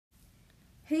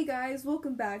Hey guys,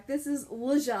 welcome back. This is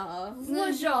Laja.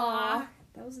 Laja.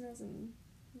 That wasn't as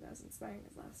inspiring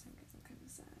as last time because I'm kind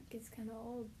of sad. Gets kind of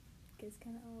old. Dang.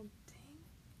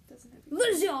 Doesn't have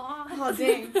Laja. Oh,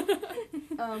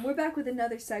 dang. We're back with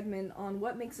another segment on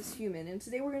what makes us human, and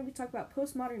today we're going to be talking about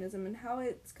postmodernism and how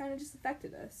it's kind of just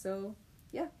affected us. So,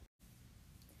 yeah.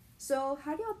 So,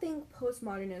 how do y'all think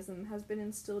postmodernism has been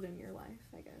instilled in your life,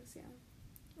 I guess, yeah?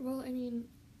 Well, I mean,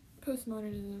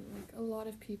 postmodernism, like, a lot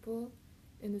of people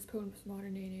in this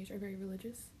postmodern day and age are very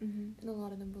religious, Mm-hmm. and a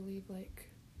lot of them believe,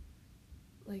 like,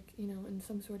 you know, in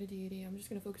some sort of deity. I'm just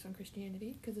going to focus on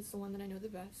Christianity, because it's the one that I know the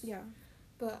best. Yeah.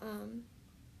 But,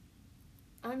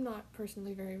 I'm not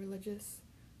personally very religious,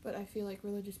 but I feel like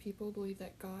religious people believe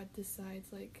that God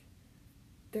decides, like,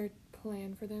 their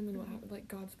plan for them and like,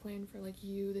 God's plan for, like,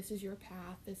 you, this is your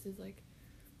path, this is, like,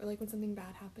 or, like, when something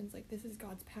bad happens, like, this is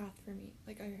God's path for me.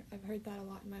 Like, I've heard that a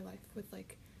lot in my life with,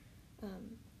 like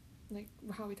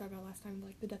how we talked about last time,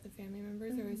 like, the death of family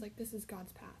members. They're always like, this is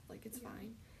God's path, like, it's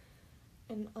fine.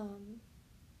 And,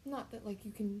 not that, like,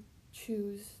 you can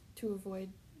choose to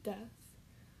avoid death,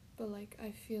 but, like,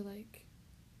 I feel like,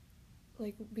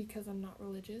 because I'm not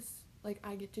religious, like,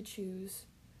 I get to choose,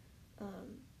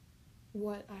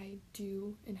 what I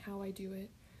do and how I do it,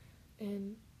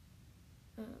 and,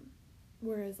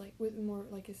 whereas, like, with more,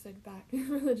 like I said, back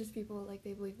religious people, like,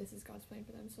 they believe this is God's plan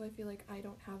for them, so I feel like I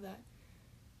don't have that,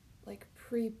 like,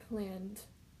 pre-planned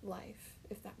life,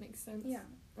 if that makes sense. Yeah.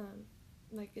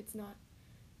 Like, it's not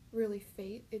really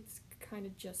fate, it's kind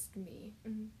of just me.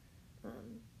 Mm-hmm.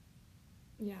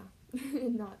 Yeah,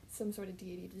 not some sort of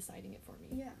deity deciding it for me.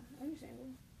 Yeah, understandable.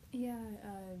 Yeah,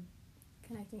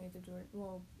 connecting it to Jordan.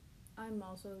 Well, I'm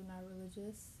also not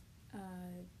religious,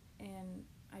 and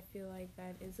I feel like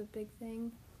that is a big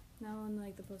thing now in,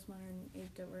 like, the postmodern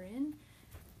age that we're in.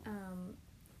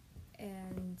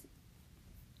 And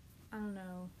I don't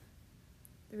know,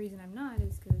 the reason I'm not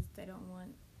is because I don't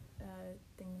want a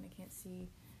thing that I can't see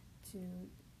to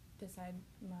decide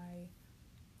my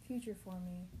future for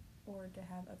me, or to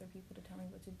have other people to tell me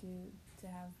what to do,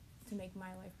 to make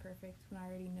my life perfect when I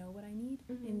already know what I need,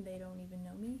 and they don't even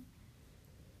know me.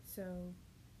 So,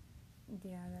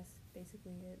 yeah, that's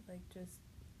basically it, like, just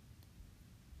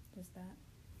that.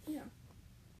 Yeah.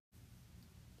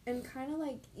 And kind of,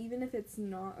 like, even if it's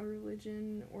not a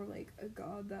religion or, like, a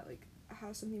god that, like,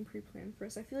 has something pre-planned for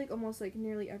us, I feel like almost, like,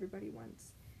 nearly everybody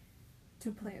wants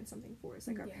to plan something for us.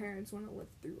 Like, our parents want to live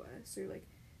through us, or, like,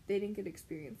 they didn't get to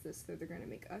experience this, so they're going to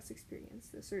make us experience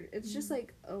this. Or it's just,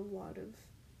 like, a lot of,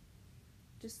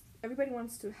 just, everybody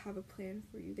wants to have a plan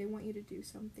for you. They want you to do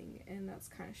something, and that's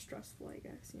kind of stressful, I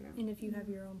guess, you know? And if you have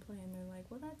your own plan, they're like,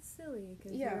 well, that's silly,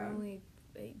 because you're only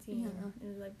 18. Yeah. And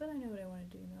it's like, but I know what I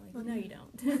want to do. And they're like, Well, no, you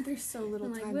don't. There's so little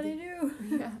I'm time like, what I do?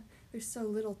 Yeah, there's so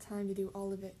little time to do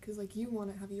all of it, because, like, you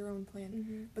want to have your own plan,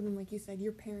 Mm-hmm. but then, like you said,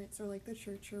 your parents or, like, the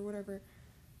church or whatever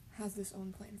has this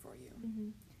own plan for you. Mm-hmm.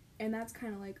 And that's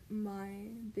kind of, like, my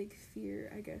big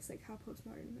fear, I guess, like, how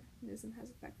postmodernism has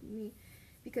affected me,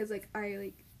 because, like,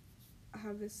 I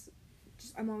have this,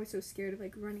 just, I'm always so scared of,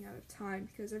 like, running out of time,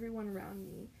 because everyone around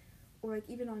me, or, like,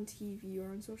 even on TV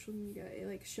or on social media, it,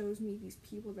 like, shows me these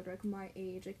people that are, like, my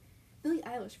age, like, Billie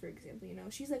Eilish, for example, you know,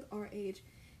 she's, like, our age,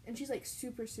 and she's, like,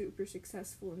 super, super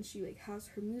successful, and she, like, has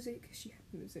her music, she has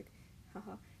her music,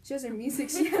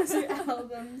 she has her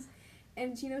albums,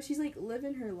 and, you know, she's, like,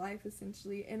 living her life,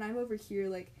 essentially, and I'm over here,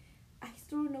 like, I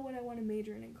still don't know what I want to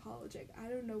major in college, like, I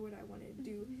don't know what I want to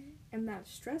do, and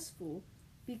that's stressful,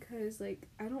 because, like,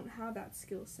 I don't have that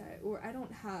skill set, or I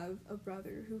don't have a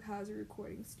brother who has a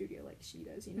recording studio like she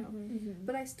does, you know,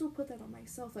 but I still put that on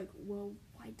myself, like, well,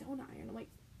 why don't I? And I'm like,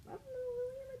 I don't know,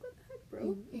 really, like, what the heck,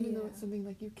 bro? Even though it's something,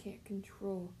 like, you can't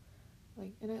control,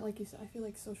 like, and like you said, I feel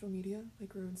like social media,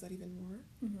 like, ruins that even more,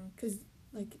 because,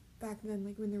 like, back then,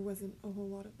 like, when there wasn't a whole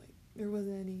lot of, like, there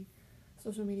wasn't any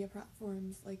social media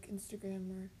platforms, like Instagram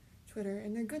or Twitter,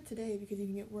 and they're good today because you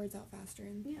can get words out faster,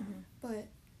 and but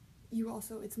you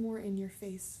also, it's more in your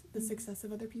face, the success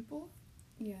of other people.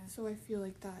 Yeah. So I feel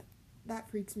like that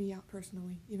freaks me out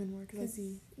personally even more, because I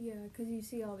see... Yeah, because you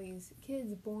see all these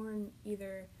kids born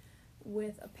either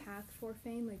with a path for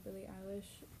fame, like Billie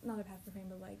Eilish, not a path for fame,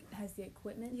 but, like, has the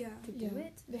equipment to do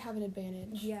it. They have an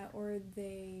advantage. Yeah, or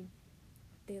they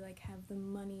like, have the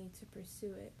money to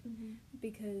pursue it.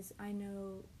 Because I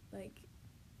know, like,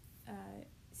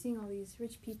 seeing all these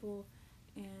rich people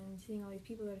and seeing all these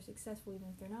people that are successful, even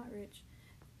if they're not rich,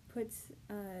 puts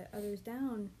others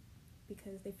down,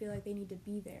 because they feel like they need to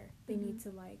be there. They need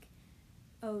to, like,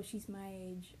 oh, she's my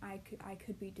age, I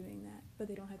could be doing that, but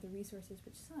they don't have the resources,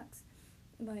 which sucks.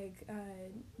 Like,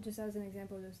 just as an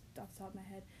example, just off the top of my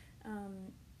head,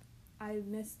 I've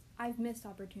missed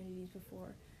opportunities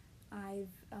before. I've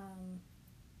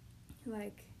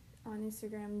like on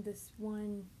Instagram, this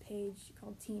one page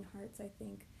called Teen Hearts, I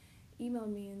think,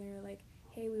 emailed me and they were like,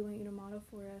 hey, we want you to model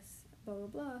for us, blah blah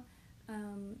blah.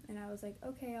 And I was like,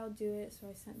 okay, I'll do it. So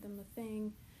I sent them a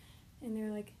thing and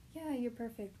they're like, yeah, you're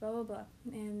perfect, blah blah blah.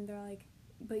 And they're like,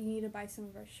 but you need to buy some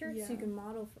of our shirts so you can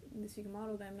model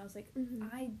them. And I was like,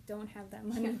 I don't have that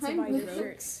money to buy your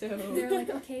shirts. So they're like,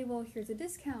 okay, well, here's a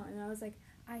discount. And I was like,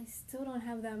 I still don't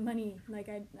have that money. Like,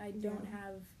 I don't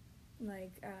have,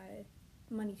 like,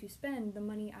 money to spend. The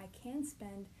money I can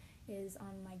spend is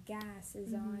on my gas,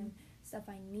 is on stuff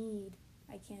I need.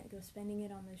 I can't go spending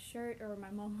it on this shirt or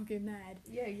my mom will get mad.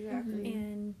 Yeah, exactly.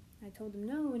 And I told them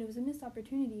no, and it was a missed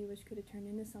opportunity, which could have turned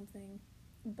into something.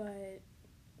 But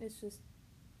it's just,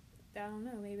 I don't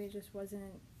know, maybe it just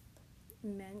wasn't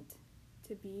meant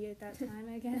to be at that time,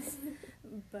 I guess.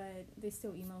 But they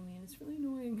still email me, and it's really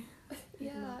annoying.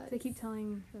 Yeah. They keep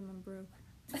telling them I'm broke.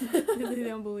 They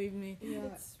don't believe me. Yeah,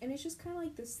 and it's just kind of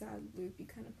like this sad loop you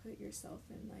kind of put yourself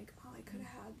in, like, oh, I could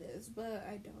have had this, but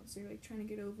I don't, so you're, like, trying to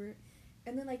get over it.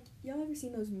 And then, like, y'all ever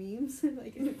seen those memes?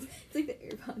 Like, it's like the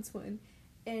AirPods one.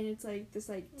 And it's, like, this,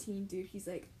 like, teen dude. He's,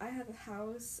 like, I have a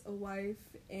house, a wife,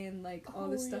 and, like, all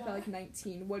this stuff at, like,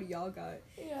 19. What do y'all got?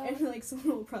 Yeah. And, like,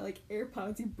 someone will probably, like,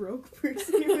 AirPods, you broke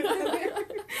person or whatever.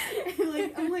 And,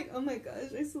 like, I'm like, oh, my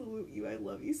gosh, I salute you. I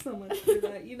love you so much for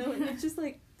that, you know? And it's just,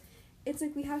 like, it's,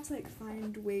 like, we have to, like,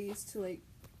 find ways to, like,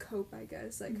 cope, I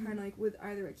guess. Like, kind of, like, with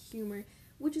either, like, humor,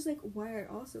 which is, like, why I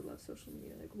also love social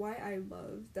media. Like, why I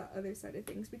love the other side of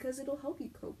things. Because it'll help you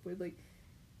cope with, like,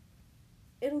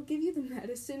 it'll give you the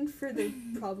medicine for the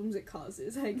problems it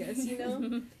causes, I guess, you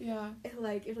know? Yeah.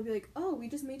 It'll be like, oh, we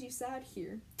just made you sad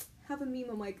here. Have a meme.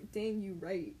 I'm like, dang, you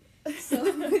right. So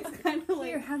it's kind of like...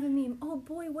 Here, have a meme. Oh,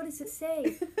 boy, what does it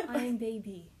say? I am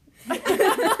baby. At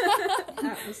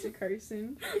Mr.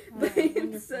 Carson. But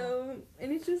so,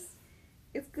 and it's just,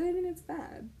 it's good and it's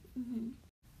bad. Mm-hmm.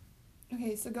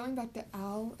 Okay, so going back to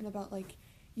Al and about, like,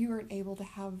 you weren't able to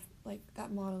have, like,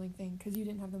 that modeling thing because you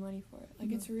didn't have the money for it.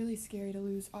 Like, it's really scary to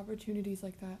lose opportunities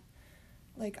like that.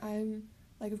 Like,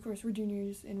 of course, we're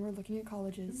juniors and we're looking at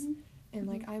colleges. And,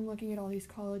 like, I'm looking at all these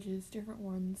colleges, different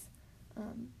ones,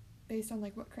 based on,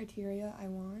 like, what criteria I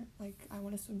want. Like, I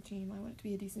want a swim team. I want it to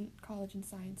be a decent college in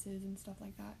sciences and stuff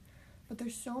like that. But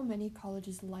there's so many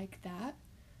colleges like that,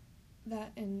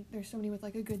 and there's so many with,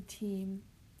 like, a good team,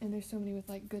 and there's so many with,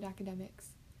 like, good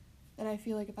academics, that I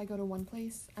feel like if I go to one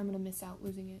place, I'm going to miss out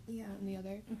losing it on the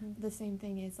other. The same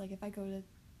thing is, like, if I go to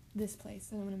this place,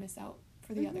 then I'm going to miss out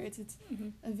for the other. It's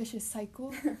a vicious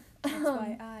cycle. That's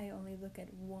why I only look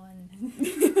at one.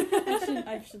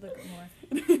 I should look at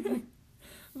more.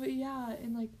 But yeah,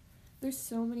 and, like, there's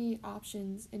so many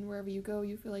options, and wherever you go,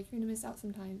 you feel like you're going to miss out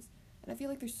sometimes. And I feel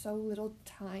like there's so little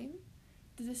time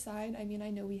to decide. I mean, I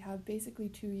know we have basically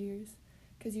 2 years,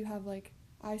 because you have, like,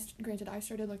 I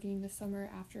started looking this summer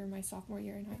after my sophomore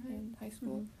year in high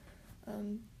school,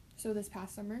 so this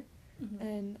past summer,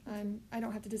 and I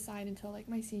don't have to decide until, like,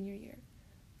 my senior year,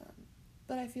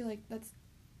 but I feel like that's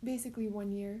basically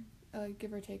 1 year,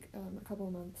 give or take a couple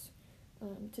of months,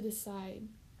 to decide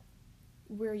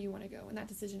where you want to go, and that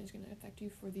decision is going to affect you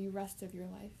for the rest of your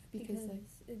life, because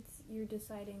like, you're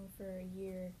deciding for a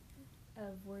year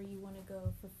of where you want to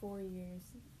go for 4 years,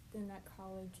 then that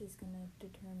college is going to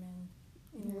determine.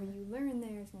 And what you learn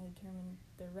there is going to determine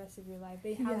the rest of your life.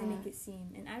 How they make it seem.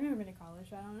 And I've never been to college,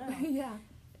 so I don't know. Yeah.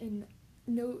 And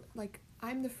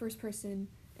I'm the first person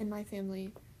in my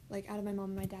family, like, out of my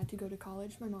mom and my dad to go to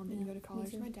college. My mom didn't go to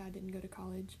college. My dad didn't go to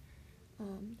college.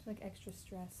 It's like extra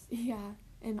stress. Yeah.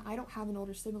 And I don't have an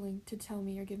older sibling to tell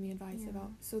me or give me advice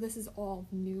about. So this is all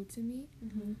new to me.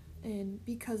 And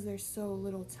because there's so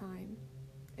little time,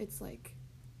 it's like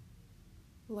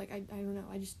I don't know,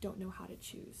 I just don't know how to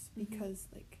choose, because,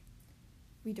 like,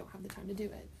 we don't have the time to do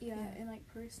it. Yeah, and, like,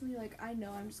 personally, like, I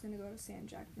know I'm just gonna go to San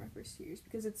Jack for my first 2 years,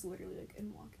 because it's literally, like,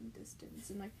 in walking distance,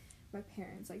 and, like, my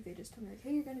parents, like, they just tell me, like,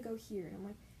 hey, you're gonna go here, and I'm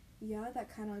like, yeah,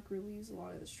 that kind of, like, relieves a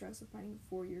lot of the stress of finding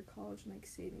a 4-year college and, like,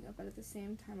 saving up, but at the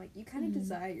same time, like, you kind of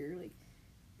desire, like,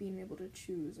 being able to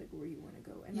choose, like, where you want to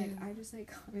go, and, like, I just,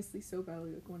 like, honestly so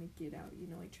badly, like, want to get out, you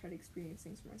know, like, try to experience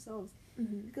things for myself,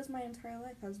 because my entire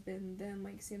life has been them,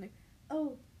 like, saying, like,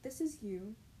 oh, this is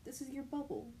your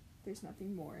bubble, there's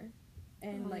nothing more,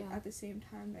 and, at the same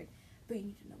time, like, but you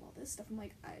need to know all this stuff. I'm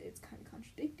like, it's kind of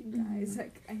contradicting, guys,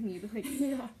 like, I need, like,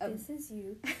 this is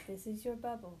you, this is your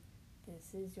bubble.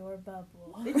 This is your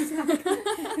bubble. Exactly.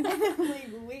 And I'm like,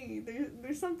 wait,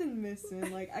 there's something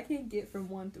missing. Like, I can't get from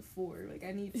 1 to 4. Like,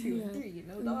 I need 2 and 3, you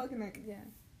know, dog? And, like,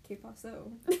 ¿qué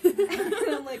pasó?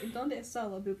 And I'm like, ¿dónde está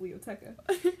la biblioteca?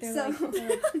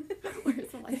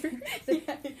 Where's the library?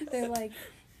 They're like,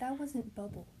 that wasn't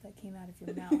bubble that came out of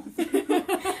your mouth.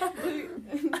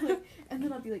 And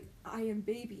then I'll be like, I am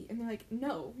baby. And they're like,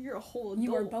 no, you're a whole adult.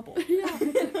 You are bubble. Yeah,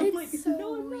 it's like, so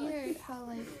no, I'm not. weird how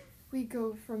like we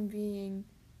go from being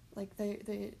like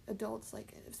the adults,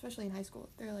 like especially in high school,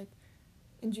 they're like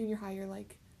in junior high you're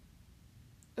like,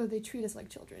 oh, they treat us like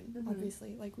children,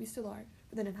 obviously, like we still are,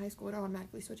 but then in high school it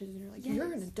automatically switches and you're like,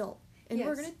 you're an adult and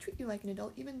we're gonna treat you like an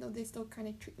adult, even though they still kind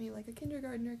of treat me like a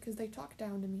kindergartner because they talk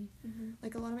down to me.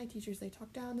 Like a lot of my teachers, they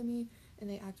talk down to me and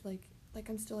they act like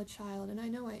I'm still a child, and I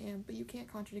know I am, but you can't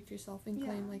contradict yourself and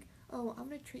claim like, oh, I'm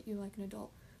gonna treat you like an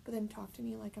adult, but then talk to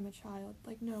me like I'm a child.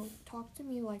 Like, no, talk to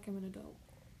me like I'm an adult,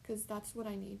 because that's what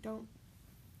I need.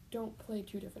 Don't play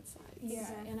two different sides. Yeah,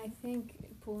 Exactly. and I think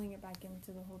pulling it back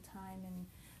into the whole time and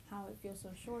how it feels so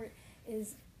short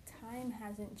is time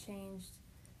hasn't changed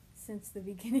since the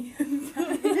beginning of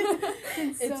time.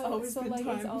 It's always been like,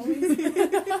 time.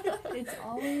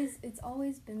 It's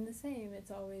always been the same.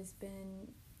 It's always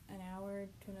been an hour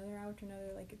to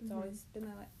another, like it's always been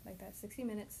like that 60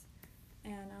 minutes.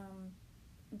 And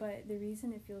but the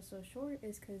reason it feels so short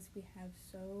is because we have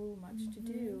so much to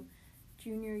do.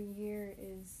 Junior year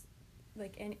is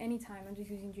like any time, I'm just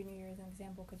using junior year as an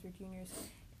example because we're juniors,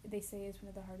 they say it's one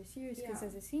of the hardest years because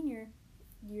as a senior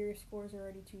your scores are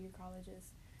already 2-year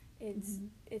colleges.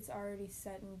 It's already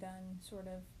set and done, sort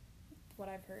of what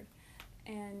I've heard.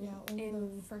 And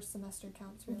only the first semester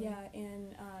counts, really.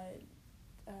 And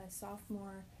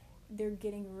sophomore, they're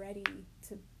getting ready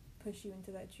to push you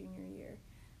into that junior year.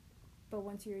 But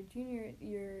once you're a junior,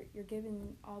 you're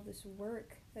given all this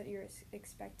work that you're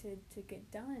expected to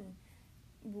get done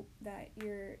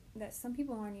that some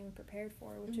people aren't even prepared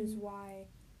for, which is why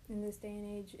in this day and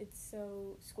age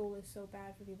school is so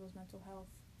bad for people's mental health.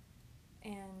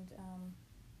 And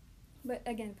but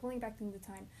again, pulling back into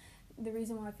time, the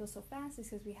reason why I feel so fast is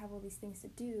because we have all these things to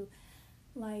do.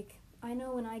 Like, I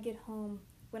know when I get home,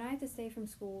 when I have to stay from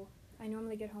school, I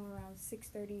normally get home around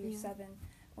 6:30 or 7,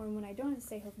 or when I don't have to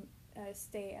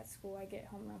stay at school, I get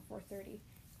home around 4:30,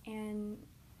 and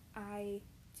I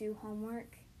do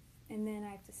homework, and then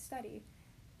I have to study,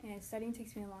 and studying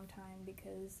takes me a long time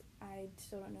because I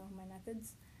still don't know my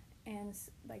methods and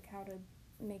like how to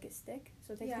make it stick,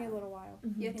 so it takes me a little while.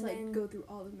 You have to then, go through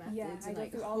all the methods I and go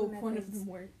like through all the methods. one of them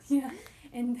works.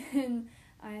 And then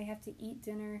I have to eat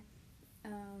dinner,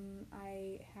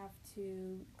 I have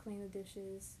to clean the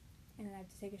dishes, and then I have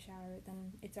to take a shower.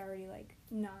 Then it's already like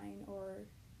 9 or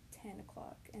 10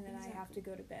 o'clock, and then I have to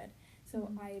go to bed.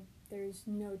 So there's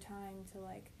no time to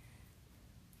like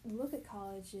look at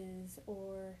colleges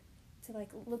or to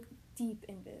like look deep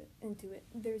into it.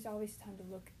 There's always time to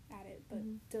look at it, but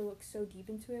to look so deep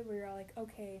into it where you're like,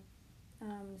 okay,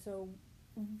 so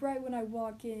right when I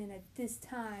walk in at this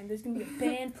time, there's gonna be a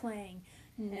band playing.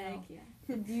 No,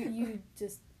 you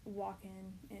just walk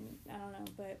in, and I don't know,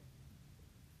 but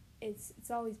it's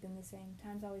always been the same.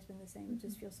 Time's always been the same. It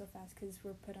just feels so fast because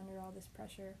we're put under all this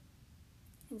pressure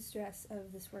and stress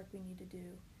of this work we need to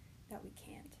do that we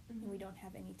can't, and we don't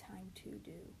have any time to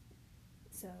do.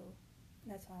 So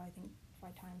that's how I think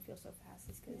why time feels so fast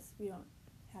is because we don't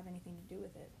have anything to do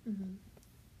with it.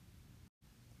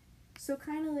 So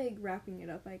kind of like wrapping it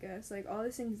up, I guess, like all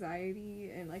this anxiety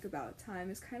and like about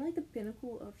time is kind of like the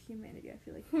pinnacle of humanity. I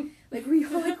feel like we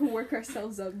all like work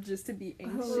ourselves up just to be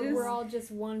anxious. We're all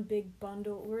just one big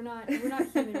bundle. We're not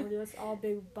human. We're just all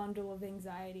big bundle of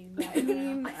anxiety. I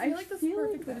mean, I feel like that's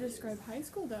perfect way to describe high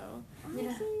school, though.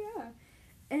 Honestly, yeah.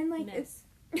 And like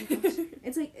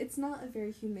it's like it's not a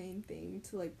very humane thing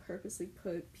to like purposely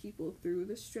put people through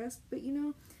the stress, but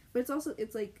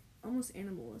it's like almost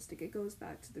animalistic. It goes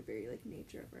back to the very like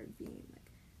nature of our being.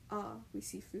 Like, we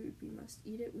see food, we must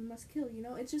eat it, we must kill.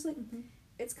 It's just like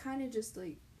it's kind of just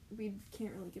like we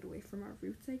can't really get away from our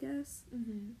roots, I guess.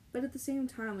 But at the same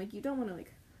time, like you don't want to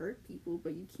like hurt people,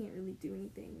 but you can't really do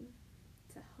anything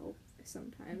to help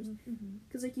sometimes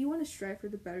because like you want to strive for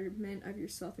the betterment of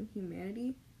yourself and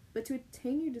humanity. But to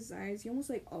attain your desires, you almost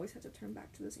like always have to turn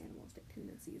back to those animalistic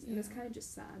tendencies, and it's kind of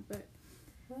just sad. But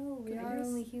well, we are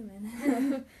only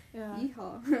human.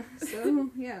 Yeehaw! So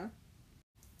yeah.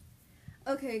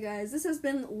 Okay, guys, this has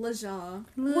been Laja,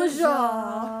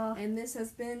 and this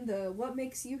has been the What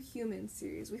Makes You Human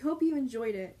series. We hope you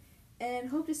enjoyed it, and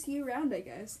hope to see you around, I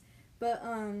guess. But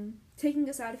taking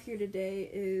us out of here today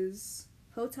is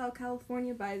Hotel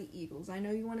California by the Eagles. I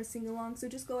know you want to sing along, so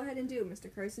just go ahead and do it,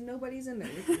 Mr. Carson. Nobody's in there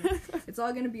with you. It's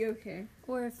all going to be okay.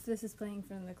 Or if this is playing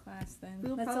from the class,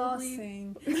 then let's all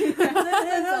sing.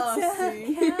 Let's all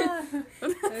sing.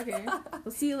 Okay,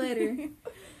 we'll see you later.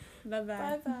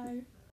 Bye-bye. Bye-bye.